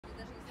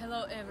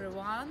Hello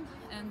everyone,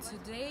 and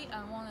today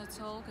I want to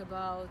talk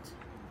about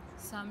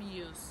some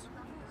news.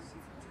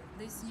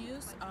 These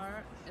news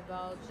are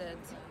about that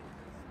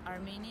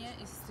Armenia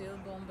is still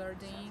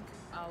bombarding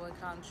our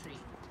country.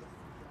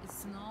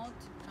 It's not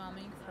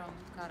coming from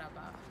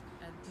Karabakh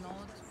and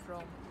not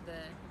from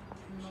the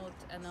not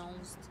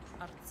announced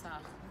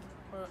Artsakh,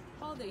 or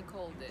how they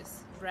call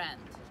this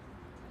brand.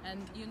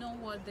 And you know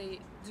what they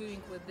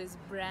doing with this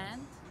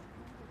brand?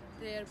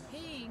 They're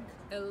paying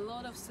a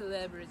lot of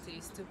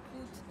celebrities to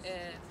put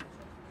a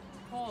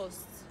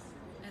post,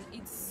 and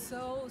it's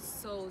so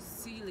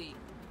silly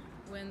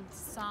when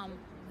some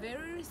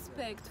very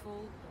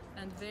respectful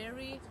and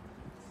very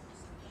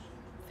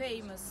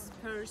famous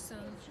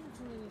person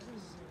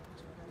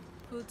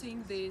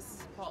putting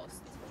this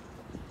post.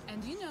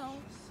 And you know,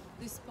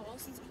 these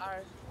posts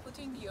are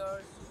putting your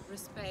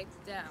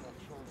respect down.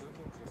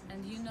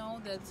 And you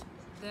know that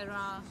there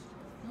are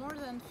more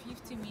than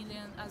 50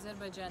 million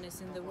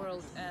Azerbaijanis in the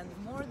world and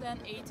more than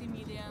 80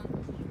 million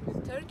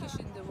Turkish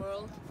in the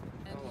world,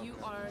 and you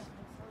are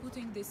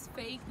putting this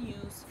fake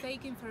news,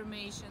 fake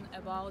information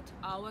about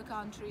our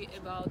country,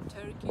 about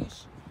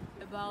Turkish,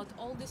 about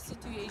all the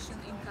situation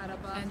in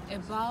Karabakh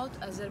and about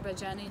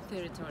Azerbaijani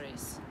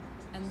territories.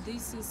 And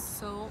this is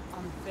so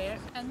unfair,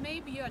 and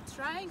maybe you are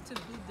trying to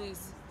put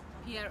this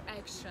PR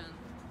action,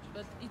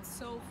 but it's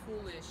so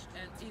foolish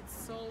and it's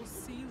so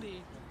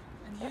silly.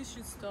 And you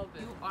should stop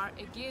it. You are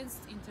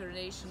against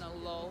international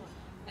law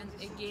and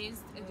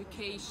against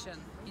education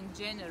in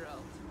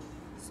general.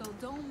 So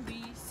don't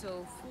be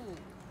so fool.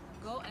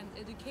 Go and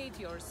educate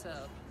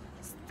yourself.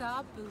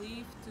 Stop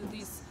believe to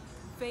this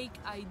fake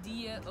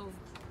idea of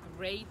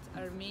great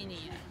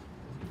Armenia.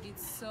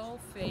 It's so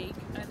fake,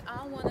 and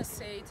I want to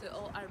say to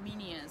all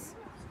Armenians,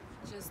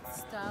 just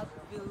stop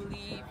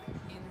believe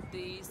in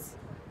this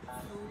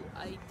full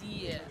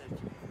idea,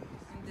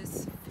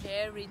 this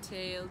fairy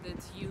tale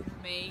that you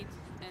made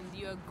and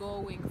you are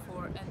going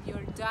for and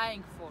you're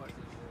dying for.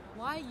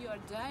 Why you are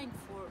dying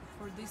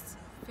for this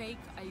fake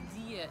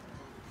idea?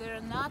 There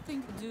are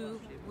nothing to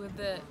do with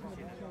the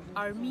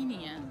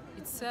Armenia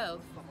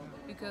itself,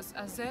 because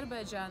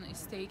Azerbaijan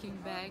is taking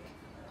back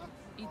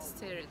its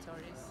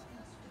territories.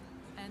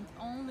 And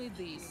only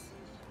this.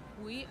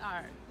 We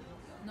are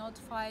not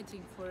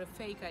fighting for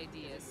fake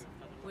ideas.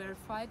 We are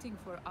fighting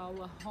for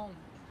our home,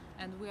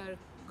 and we are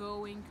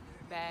going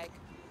back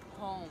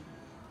home.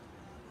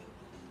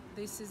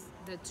 This is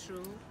the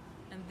true,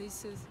 and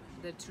this is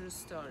the true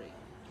story.